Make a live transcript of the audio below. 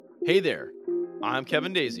Hey there, I'm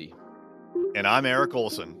Kevin Daisy. And I'm Eric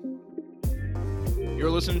Olson.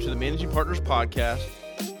 You're listening to the Managing Partners Podcast,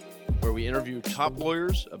 where we interview top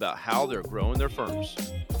lawyers about how they're growing their firms.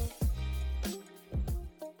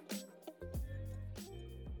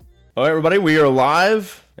 All right, everybody, we are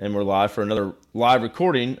live, and we're live for another live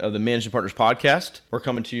recording of the Managing Partners Podcast. We're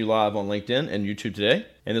coming to you live on LinkedIn and YouTube today,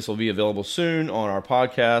 and this will be available soon on our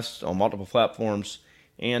podcast, on multiple platforms,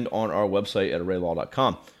 and on our website at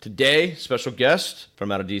arraylaw.com. Today, special guest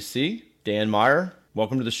from out of DC, Dan Meyer.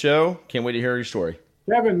 Welcome to the show. Can't wait to hear your story.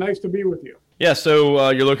 Kevin, nice to be with you. Yeah,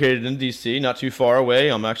 so you're located in DC, not too far away.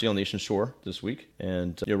 I'm actually on the Eastern Shore this week,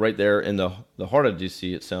 and you're right there in the heart of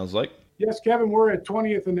DC, it sounds like. Yes, Kevin, we're at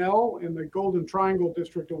 20th and L in the Golden Triangle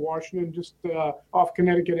District of Washington, just off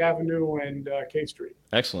Connecticut Avenue and K Street.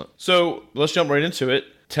 Excellent. So let's jump right into it.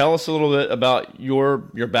 Tell us a little bit about your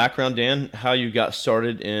background, Dan, how you got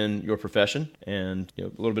started in your profession, and a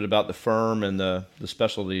little bit about the firm and the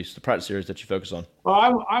specialties, the practice areas that you focus on.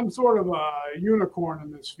 Well, I'm sort of a unicorn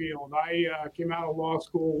in this field. I came out of law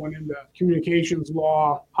school, went into communications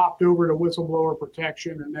law, hopped over to whistleblower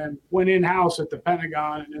protection, and then went in-house at the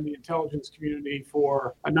Pentagon and in the intelligence community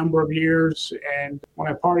for a number of years. And when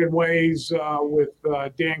I parted ways with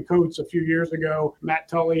Dan Coates a few years ago, Matt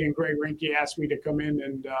Tully and Rinckey asked me to come in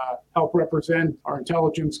and help represent our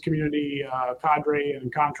intelligence community cadre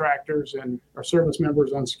and contractors and our service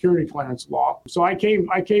members on security clearance law. So I came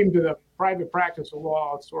to the private practice of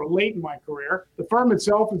law sort of late in my career. The firm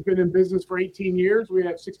itself has been in business for 18 years. We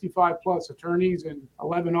have 65 plus attorneys in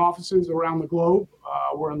 11 offices around the globe.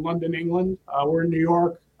 We're in London, England. We're in New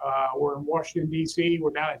York. We're in Washington, D.C.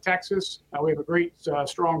 We're down in Texas. We have a great,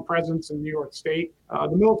 strong presence in New York State.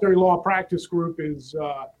 The military law practice group is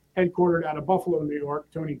headquartered out of Buffalo, New York.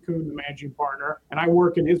 Tony Kuhn, the managing partner, and I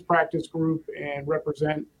work in his practice group and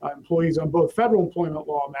represent employees on both federal employment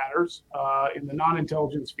law matters in the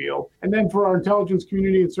non-intelligence field. And then for our intelligence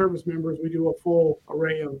community and service members, we do a full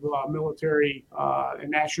array of military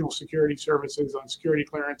and national security services on security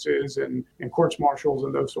clearances and courts martials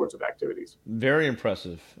and those sorts of activities. Very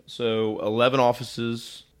impressive. So 11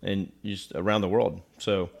 offices and just around the world.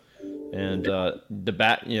 So. And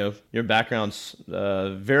your background's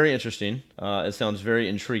very interesting. It sounds very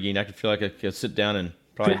intriguing. I could feel like I could sit down and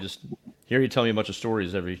probably just hear you tell me a bunch of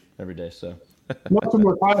stories every day. So most of them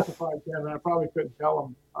are classified, Kevin. I probably couldn't tell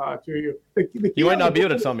them to you. You might not be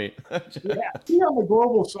able to tell me. Yeah, on the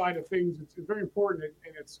global side of things, it's very important,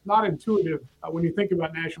 and it's not intuitive when you think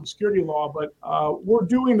about national security law, but we're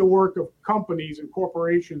doing the work of companies and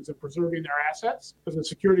corporations and preserving their assets, because a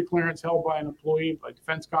security clearance held by an employee, a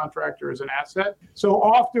defense contractor, is an asset. So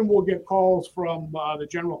often we'll get calls from the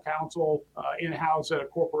general counsel in-house at a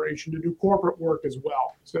corporation to do corporate work as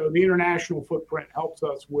well. So the international footprint helps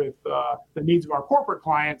us with the needs of our corporate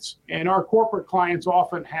clients, and our corporate clients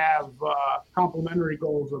often have complementary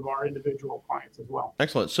goals of our individual clients as well.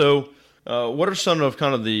 Excellent. So what are some of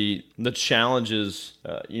kind of the challenges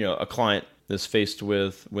a client is faced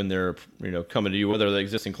with when they're coming to you, whether the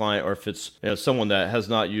existing client or if it's someone that has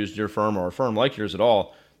not used your firm or a firm like yours at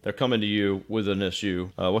all? They're coming to you with an issue.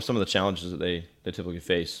 What's some of the challenges that they typically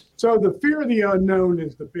face? So the fear of the unknown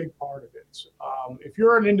is the big part of it. If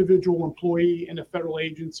you're an individual employee in a federal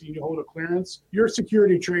agency and you hold a clearance, your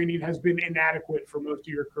security training has been inadequate for most of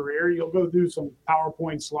your career. You'll go through some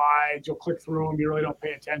PowerPoint slides, you'll click through them, you really don't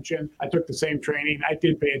pay attention. I took the same training. I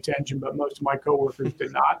did pay attention, but most of my coworkers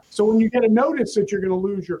did not. So when you get a notice that you're going to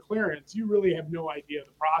lose your clearance, you really have no idea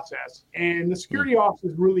the process. And the security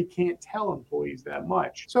offices really can't tell employees that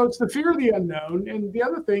much. So it's the fear of the unknown. And the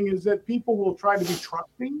other thing is that people will try to be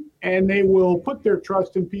trusting, and they will put their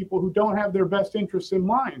trust in people who don't have their best interests in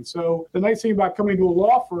mind. So the nice thing about coming to a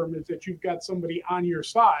law firm is that you've got somebody on your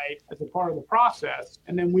side as a part of the process,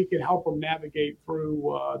 and then we can help them navigate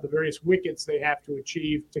through the various wickets they have to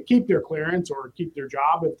achieve to keep their clearance or keep their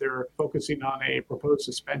job if they're focusing on a proposed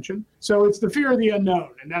suspension. So it's the fear of the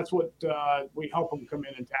unknown, and that's what we help them come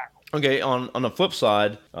in and tackle. Okay, on the flip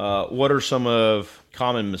side, what are some of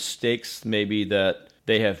common mistakes maybe that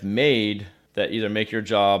they have made that either make your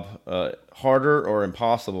job harder or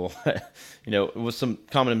impossible? With some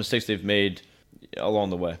common mistakes they've made along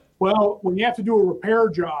the way. Well, when you have to do a repair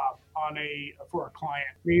job for a client,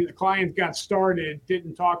 meaning the client got started,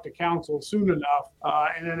 didn't talk to counsel soon enough,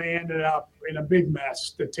 and then they ended up in a big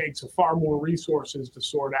mess that takes far more resources to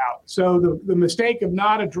sort out. So the mistake of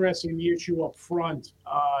not addressing the issue up front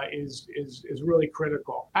is really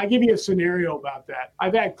critical. I'll give you a scenario about that.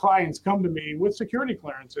 I've had clients come to me with security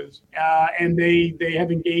clearances, and they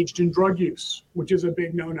have engaged in drug use, which is a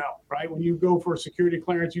big no-no, right? When you go for a security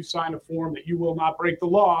clearance, you sign a form that you will not break the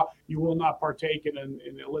law. you will not partake in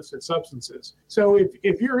illicit substances. So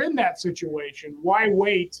if you're in that situation, why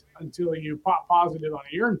wait until you pop positive on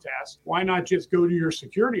a urine test? Why not just go to your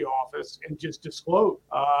security office and just disclose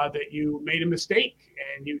that you made a mistake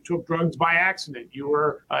and you took drugs by accident? You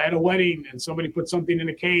were at a wedding and somebody put something in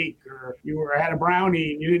a cake, or you had a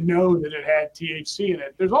brownie and you didn't know that it had THC in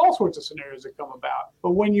it. There's all sorts of scenarios that come about.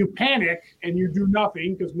 But when you panic and you do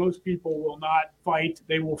nothing, because most people will not fight,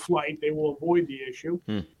 they will flight, they will avoid the issue.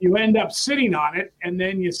 You end up sitting on it, and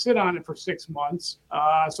then you sit on it for 6 months.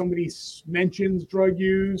 Somebody mentions drug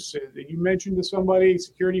use that you mentioned to somebody,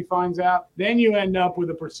 security finds out. Then you end up with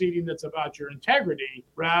a proceeding that's about your integrity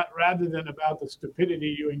rather than about the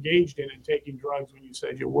stupidity you engaged in taking drugs when you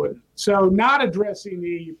said you wouldn't. So not addressing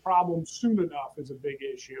the problem soon enough is a big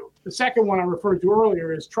issue. The second one I referred to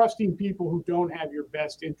earlier is trusting people who don't have your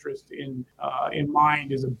best interest in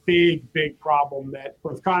mind is a big problem that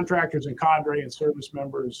both contractors and cadre and service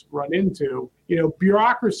members run into.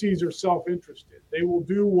 Bureaucracies are self-interested. They will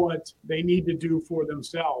do what they need to do for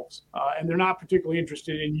themselves, and they're not particularly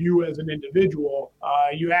interested in you as an individual.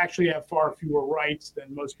 You actually have far fewer rights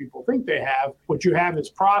than most people think they have. What you have is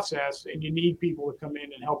process, and you need people to come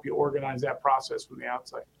in and help you organize that process from the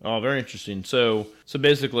outside. Oh, very interesting. So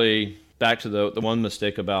basically, back to the one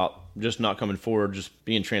mistake about just not coming forward, just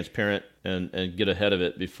being transparent and get ahead of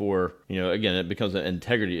it before, again, it becomes an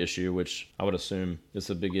integrity issue, which I would assume is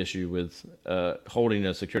a big issue with holding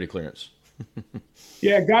a security clearance.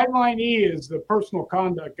 Yeah, Guideline E is the personal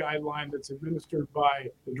conduct guideline that's administered by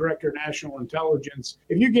the Director of National Intelligence.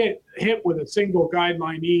 If you get hit with a single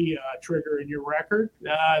Guideline E trigger in your record,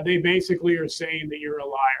 they basically are saying that you're a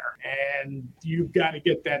liar, and you've got to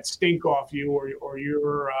get that stink off you, or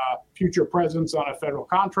your future presence on a federal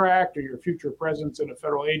contract or your future presence in a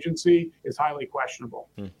federal agency is highly questionable.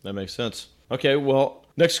 That makes sense. Okay, well,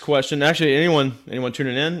 next question. Actually, anyone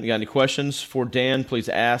tuning in, you got any questions for Dan, please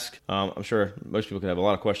ask. I'm sure most people could have a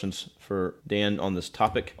lot of questions for Dan on this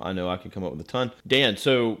topic. I know I can come up with a ton. Dan,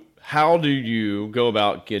 so how do you go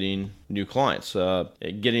about getting new clients,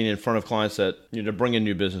 getting in front of clients that, to bring in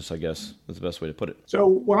new business, I guess is the best way to put it? So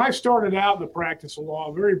when I started out in the practice of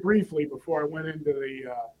law, very briefly before I went into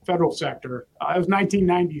the federal sector, it was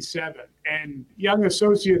 1997. And young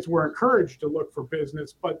associates were encouraged to look for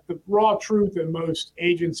business, but the raw truth in most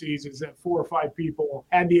agencies is that 4 or 5 people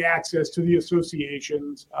had the access to the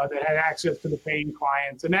associations, that had access to the paying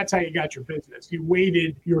clients, and that's how you got your business. You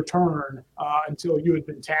waited your turn until you had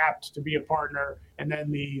been tapped to be a partner, and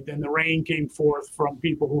then the rain came forth from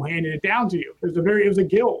people who handed it down to you. It was a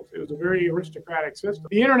guild. It was a very aristocratic system.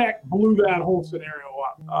 The internet blew that whole scenario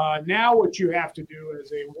up. Now what you have to do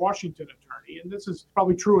as a Washington attorney, and this is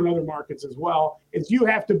probably true in other markets as well, is you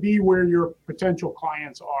have to be where your potential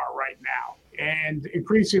clients are right now. And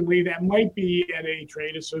increasingly, that might be at a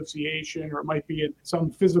trade association, or it might be at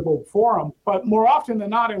some physical forum. But more often than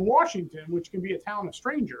not in Washington, which can be a town of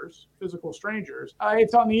strangers, physical strangers,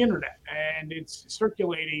 it's on the internet. And it's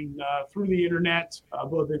circulating through the internet,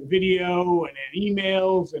 both in video and in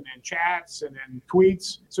emails and in chats and in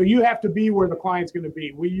tweets. So you have to be where the client's going to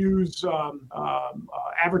be. We use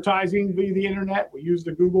advertising via the internet. We use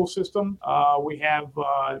the Google system. We have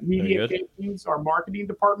media campaigns. Our marketing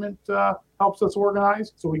department helps us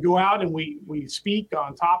organize. So we go out and we speak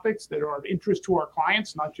on topics that are of interest to our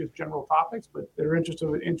clients, not just general topics, but that are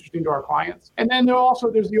interesting to our clients. And then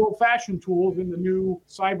there's the old-fashioned tools in the new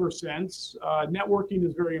cyber sense. Networking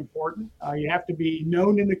is very important. You have to be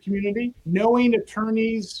known in the community. Knowing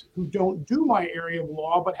attorneys who don't do my area of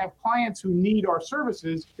law but have clients who need our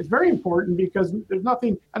services is very important, because there's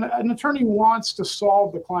nothing, an attorney wants to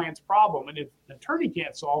solve the client's problem. And if an attorney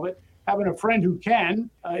can't solve it, having a friend who can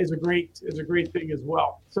is a great thing as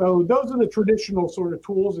well. So those are the traditional sort of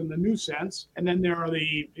tools in the new sense. And then there are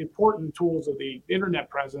the important tools of the internet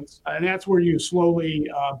presence. And that's where you slowly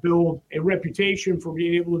build a reputation for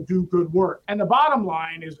being able to do good work. And the bottom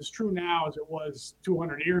line is as true now as it was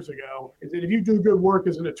 200 years ago, is that if you do good work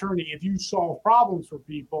as an attorney, if you solve problems for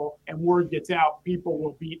people and word gets out, people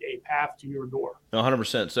will beat a path to your door.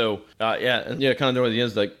 100%. So, kind of there at the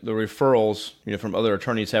end, like the referrals, from other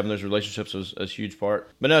attorneys having those relationships was a huge part.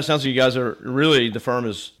 But no, it sounds like you guys are really, the firm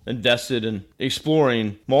is invested in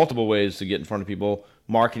exploring multiple ways to get in front of people,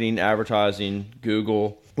 marketing, advertising,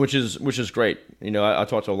 Google, which is great. I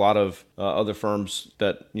talked to a lot of other firms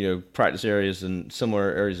that, practice areas and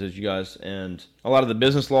similar areas as you guys, and a lot of the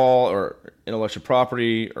business law or intellectual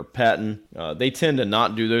property or patent, they tend to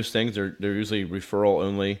not do those things. They're usually referral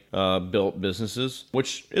only built businesses,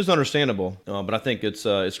 which is understandable. But I think it's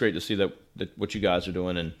great to see that what you guys are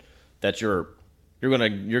doing, and that you're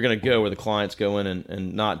gonna go where the clients go in,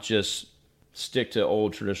 and not just stick to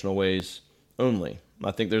old traditional ways only.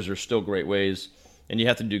 I think those are still great ways, and you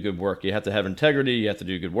have to do good work. You have to have integrity. You have to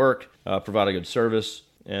do good work, provide a good service,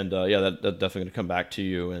 and that's definitely going to come back to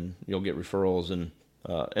you, and you'll get referrals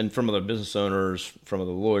and from other business owners, from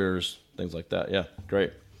other lawyers, things like that. Yeah,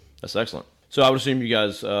 great. That's excellent. So I would assume you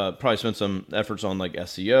guys probably spent some efforts on like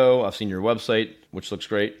SEO. I've seen your website, which looks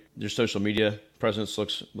great. Your social media presence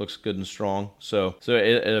looks good and strong. So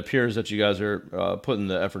it appears that you guys are putting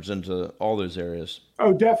the efforts into all those areas.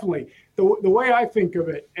 Oh, definitely. The way I think of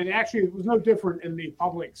it, and actually it was no different in the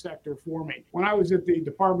public sector for me. When I was at the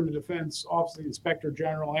Department of Defense Office of the Inspector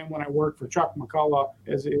General, and when I worked for Chuck McCullough,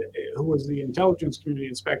 who was the Intelligence Community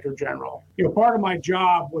Inspector General, part of my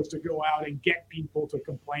job was to go out and get people to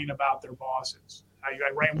complain about their bosses. I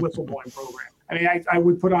ran whistleblowing program. I mean, I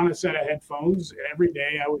would put on a set of headphones every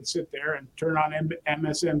day. I would sit there and turn on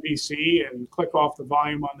MSNBC and click off the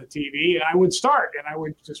volume on the TV, and I would start, and I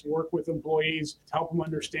would just work with employees to help them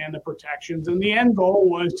understand the protections. And the end goal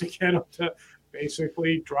was to get them to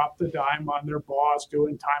basically drop the dime on their boss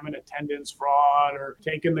doing time and attendance fraud or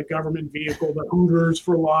taking the government vehicle to Hooters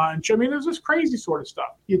for lunch. I mean, there's this crazy sort of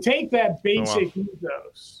stuff. You take that basic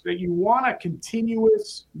ethos that you want a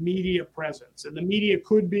continuous media presence, and the media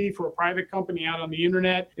could be for a private company out on the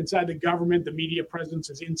internet. Inside the government, the media presence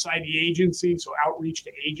is inside the agency, so outreach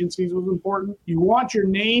to agencies was important. You want your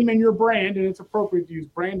name and your brand, and it's appropriate to use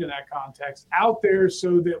brand in that context, out there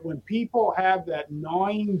so that when people have that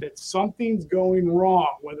gnawing that something's going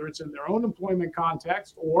wrong, whether it's in their own employment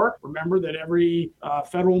context, or remember that every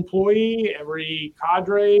federal employee, every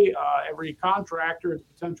cadre, every contractor is a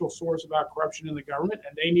potential source about corruption in the government,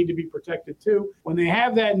 and they need to be protected too. When they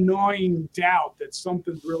have that gnawing doubt that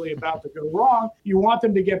something's really about to go wrong, you want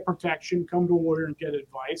them to get protection, come to a lawyer and get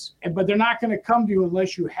advice. But they're not going to come to you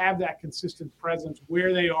unless you have that consistent presence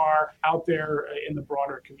where they are out there in the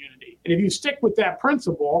broader community. And if you stick with that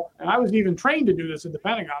principle, and I was even trained to do this at the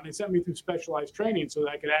Pentagon, they sent me through specialized training so that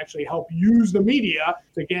I could actually help use the media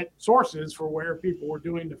to get sources for where people were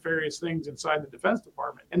doing nefarious things inside the Defense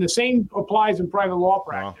Department. And the same applies in private law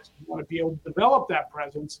practice. Wow. You want to be able to develop that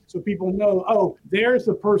presence so people know, oh, there's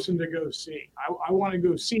the person to go see. I want to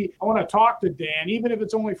go see. I want to talk to Dan, even if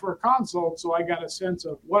it's only for a consult, so I got a sense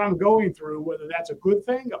of what I'm going through, whether that's a good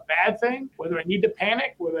thing, a bad thing, whether I need to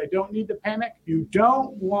panic, whether I don't need to panic. You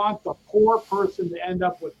don't want the poor person to end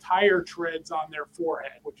up with tire treads on their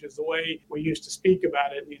forehead, which is the way we used to speak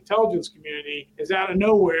about it in the intelligence community. Is out of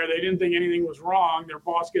nowhere. They didn't think anything was wrong. Their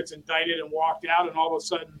boss gets indicted and walked out, and all of a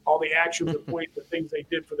sudden, all the actions are pointing to things they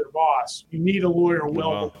did for their boss. You need a lawyer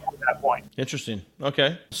before that point. Interesting.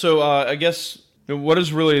 Okay. So I guess what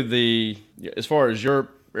is really as far as your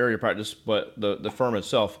area of practice, but the firm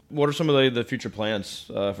itself, what are some of the future plans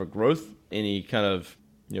for growth? Any kind of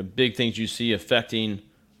big things you see affecting,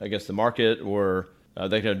 I guess, the market, or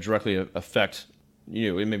they can directly affect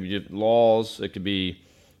it may be laws, it could be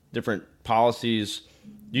different policies.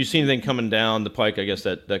 Do you see anything coming down the pike, I guess,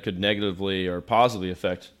 that could negatively or positively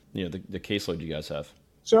affect the caseload you guys have?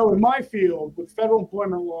 So in my field, with federal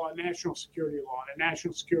employment law and national security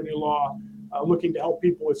law, looking to help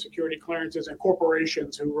people with security clearances and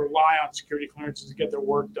corporations who rely on security clearances to get their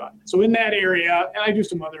work done. So in that area, and I do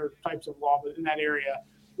some other types of law, but in that area,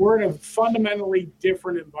 we're in a fundamentally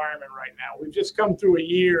different environment right now. We've just come through a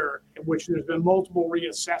year in which there's been multiple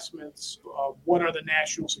reassessments of what are the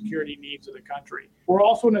national security needs of the country. We're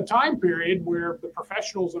also in a time period where the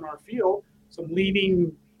professionals in our field, some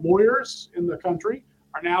leading lawyers in the country,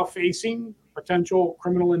 are now facing potential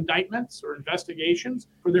criminal indictments or investigations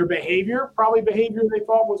for their behavior, probably behavior they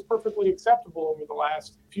thought was perfectly acceptable over the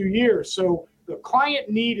last few years. So the client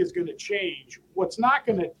need is going to change. What's not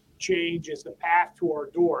going to change is the path to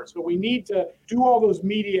our door. So we need to do all those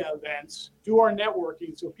media events, do our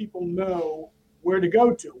networking so people know where to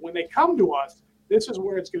go to. When they come to us, this is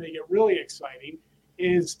where it's going to get really exciting,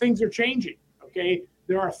 is things are changing, okay?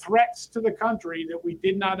 There are threats to the country that we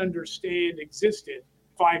did not understand existed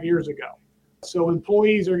 5 years ago. So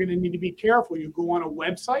employees are going to need to be careful. You go on a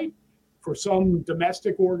website for some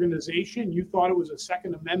domestic organization, you thought it was a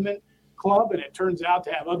Second Amendment club, and it turns out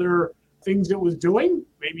to have other things it was doing,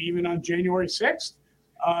 maybe even on January 6th.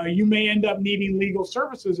 You may end up needing legal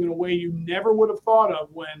services in a way you never would have thought of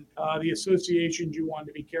when the associations you wanted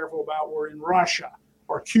to be careful about were in Russia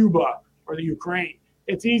or Cuba or the Ukraine.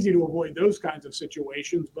 It's easy to avoid those kinds of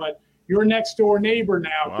situations, but your next door neighbor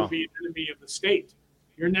now could be an enemy of the state.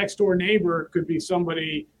 Your next door neighbor could be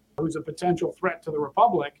somebody who's a potential threat to the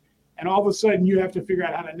republic. And all of a sudden you have to figure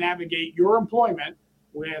out how to navigate your employment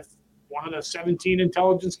with one of the 17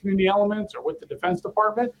 intelligence community elements or with the Defense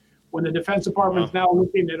Department when the Defense Department is now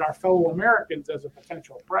looking at our fellow Americans as a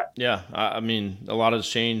potential threat. Yeah, I mean, a lot has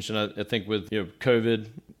changed, and I think with COVID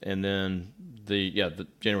and then the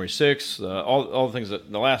January 6th, all the things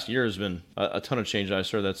that the last year has been a ton of change. I'm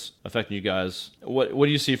sure that's affecting you guys. What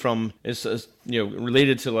do you see from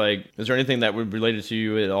related to, like, is there anything that would related to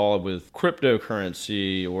you at all with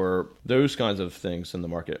cryptocurrency or those kinds of things in the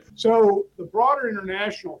market? So the broader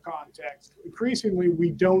international context, increasingly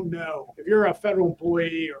we don't know. If you're a federal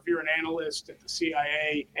employee or if you're an analyst at the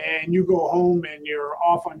CIA and you go home and you're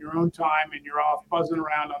off on your own time and you're off buzzing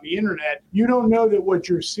around on the internet, you don't know that what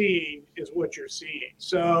you're seeing is what you're seeing.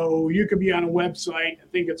 So you could be on a website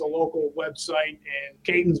and think it's a local website in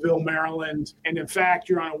Catonsville, Maryland, and in fact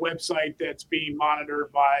you're on a website that's being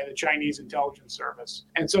monitored by the Chinese intelligence service.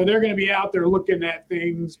 And so they're going to be out there looking at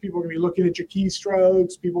things. People are going to be looking at your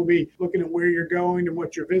keystrokes. People will be looking at where you're going and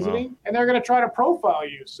what you're visiting. Wow. And they're going to try to profile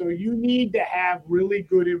you. So you need to have really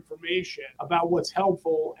good information about what's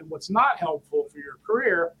helpful and what's not helpful for your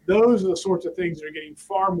career. Those are the sorts of things that are getting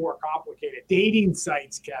far more complicated. Dating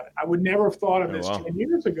sites, Kevin. I would never have thought of this 10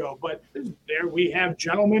 years ago, but there we have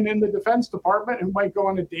gentlemen in the Defense Department who might go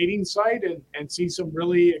on a dating site and see some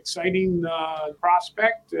really exciting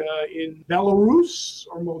prospect in Belarus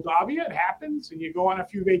or Moldavia. It happens, and you go on a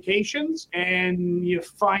few vacations and you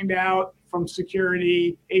find out from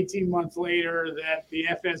security 18 months later that the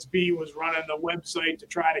FSB was running the website to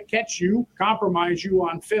try to catch you, compromise you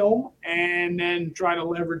on film, and then try to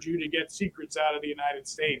leverage you to get secrets out of the United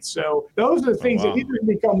States. So those are the things that need to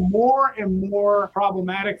become more and more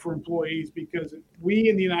problematic for employees, because we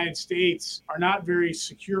in the United States are not very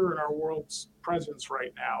secure in our world's presence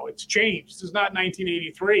right now. It's changed. This is not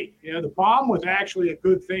 1983. The bomb was actually a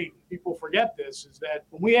good thing. People forget this, is that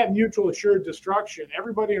when we had mutual assured destruction,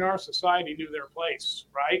 everybody in our society knew their place,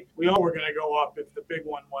 right? We all were going to go up if the big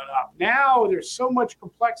one went up. Now there's so much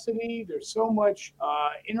complexity. There's so much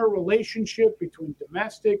interrelationship between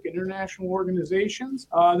domestic and international organizations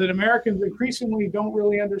that Americans increasingly don't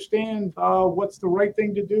really understand what's the right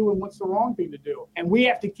thing to do and what's the wrong thing to do. And we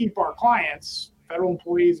have to keep our clients, federal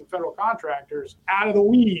employees and federal contractors, out of the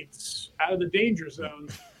weeds, out of the danger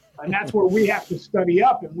zones. And that's where we have to study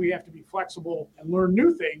up, and we have to be flexible and learn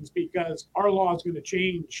new things, because our law is going to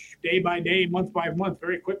change day by day, month by month,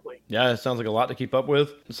 very quickly. Yeah, it sounds like a lot to keep up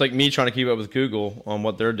with. It's like me trying to keep up with Google on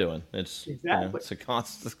what they're doing. It's it's a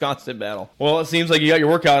constant battle. Well, it seems like you got your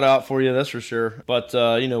workout out for you, that's for sure. But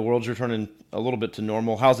world's returning a little bit to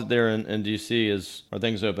normal. How's it there in DC? Are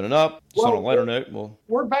things opening up? Just on a lighter note.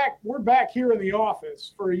 We're back here in the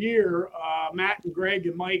office for a year. Matt and Greg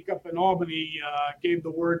and Mike up in Albany gave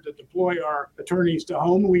the word to deploy our attorneys to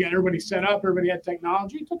home. We got everybody set up. Everybody had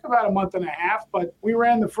technology. It took about a month and a half, but we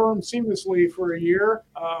ran the firm seamlessly for a year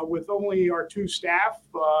with only our two staff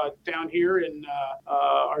down here in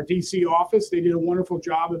our DC office. They did a wonderful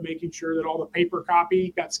job of making sure that all the paper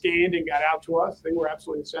copy got scanned and got out to us. They were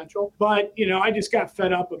absolutely essential. But I just got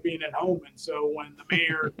fed up of being at home. And so when the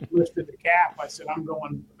mayor lifted the cap, I said, I'm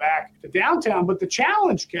going back to downtown. But the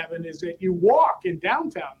challenge, Kevin, is that you walk in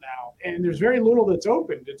downtown now, and there's very little that's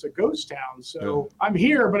opened. It's a ghost town. So I'm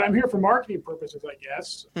here, but I'm here for marketing purposes, I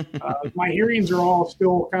guess. My hearings are all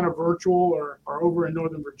still kind of virtual or over in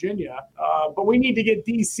Northern Virginia. But we need to get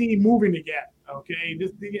DC moving again. Okay,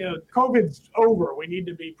 COVID's over. We need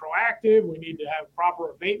to be proactive. We need to have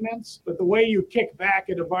proper abatements. But the way you kick back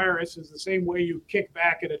at a virus is the same way you kick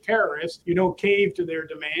back at a terrorist. You don't cave to their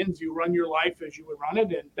demands. You run your life as you would run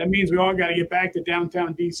it. And that means we all got to get back to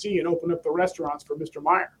downtown DC and open up the restaurants for Mr.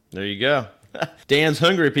 Meyer. There you go. Dan's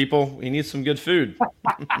hungry, people. He needs some good food.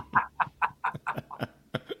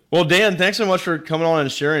 Well, Dan, thanks so much for coming on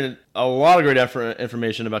and sharing a lot of great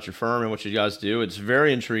information about your firm and what you guys do. It's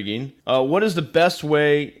very intriguing. What is the best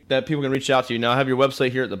way that people can reach out to you? Now, I have your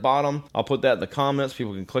website here at the bottom. I'll put that in the comments.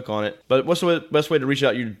 People can click on it. But what's the best way to reach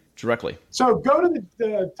out to you directly? So go to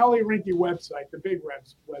the Tully Rinckey website, the big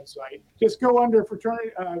website. Just go under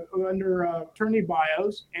attorney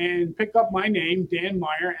bios and pick up my name, Dan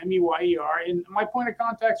Meyer, Meyer, and my point of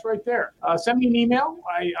contact's right there. Send me an email.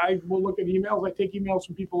 I will look at emails. I take emails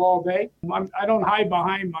from people all day. I don't hide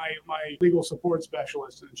behind my legal support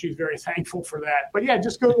specialist, and she's very thankful for that. But yeah,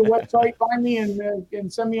 just go to the website, find me,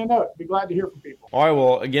 and send me a note. Be glad to hear from people. All right.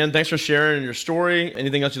 Well, again, thanks for sharing your story.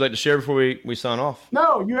 Anything else you'd like to share before we sign off?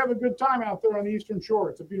 No, you have a good time out there on the Eastern Shore.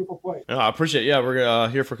 It's a beautiful place. I appreciate it. Yeah, we're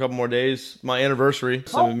here for a couple more days. My anniversary.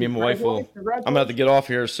 So me and my wife I'm about to get off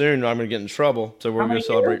here soon. I'm going to get in trouble. So we're going to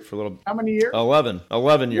celebrate for a little. How many years?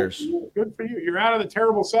 11 years. Good for you. You're out of the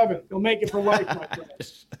terrible 7. You'll make it for life, my friend.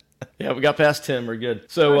 Yeah, we got past 10. We're good.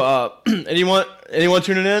 So anyone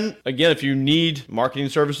tuning in, again, if you need marketing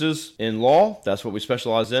services in law, that's what we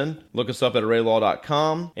specialize in. Look us up at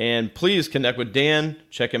arraylaw.com. And please connect with Dan.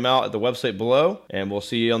 Check him out at the website below. And we'll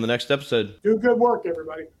see you on the next episode. Do good work,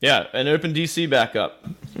 everybody. Yeah, and open DC back up.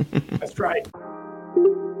 That's right.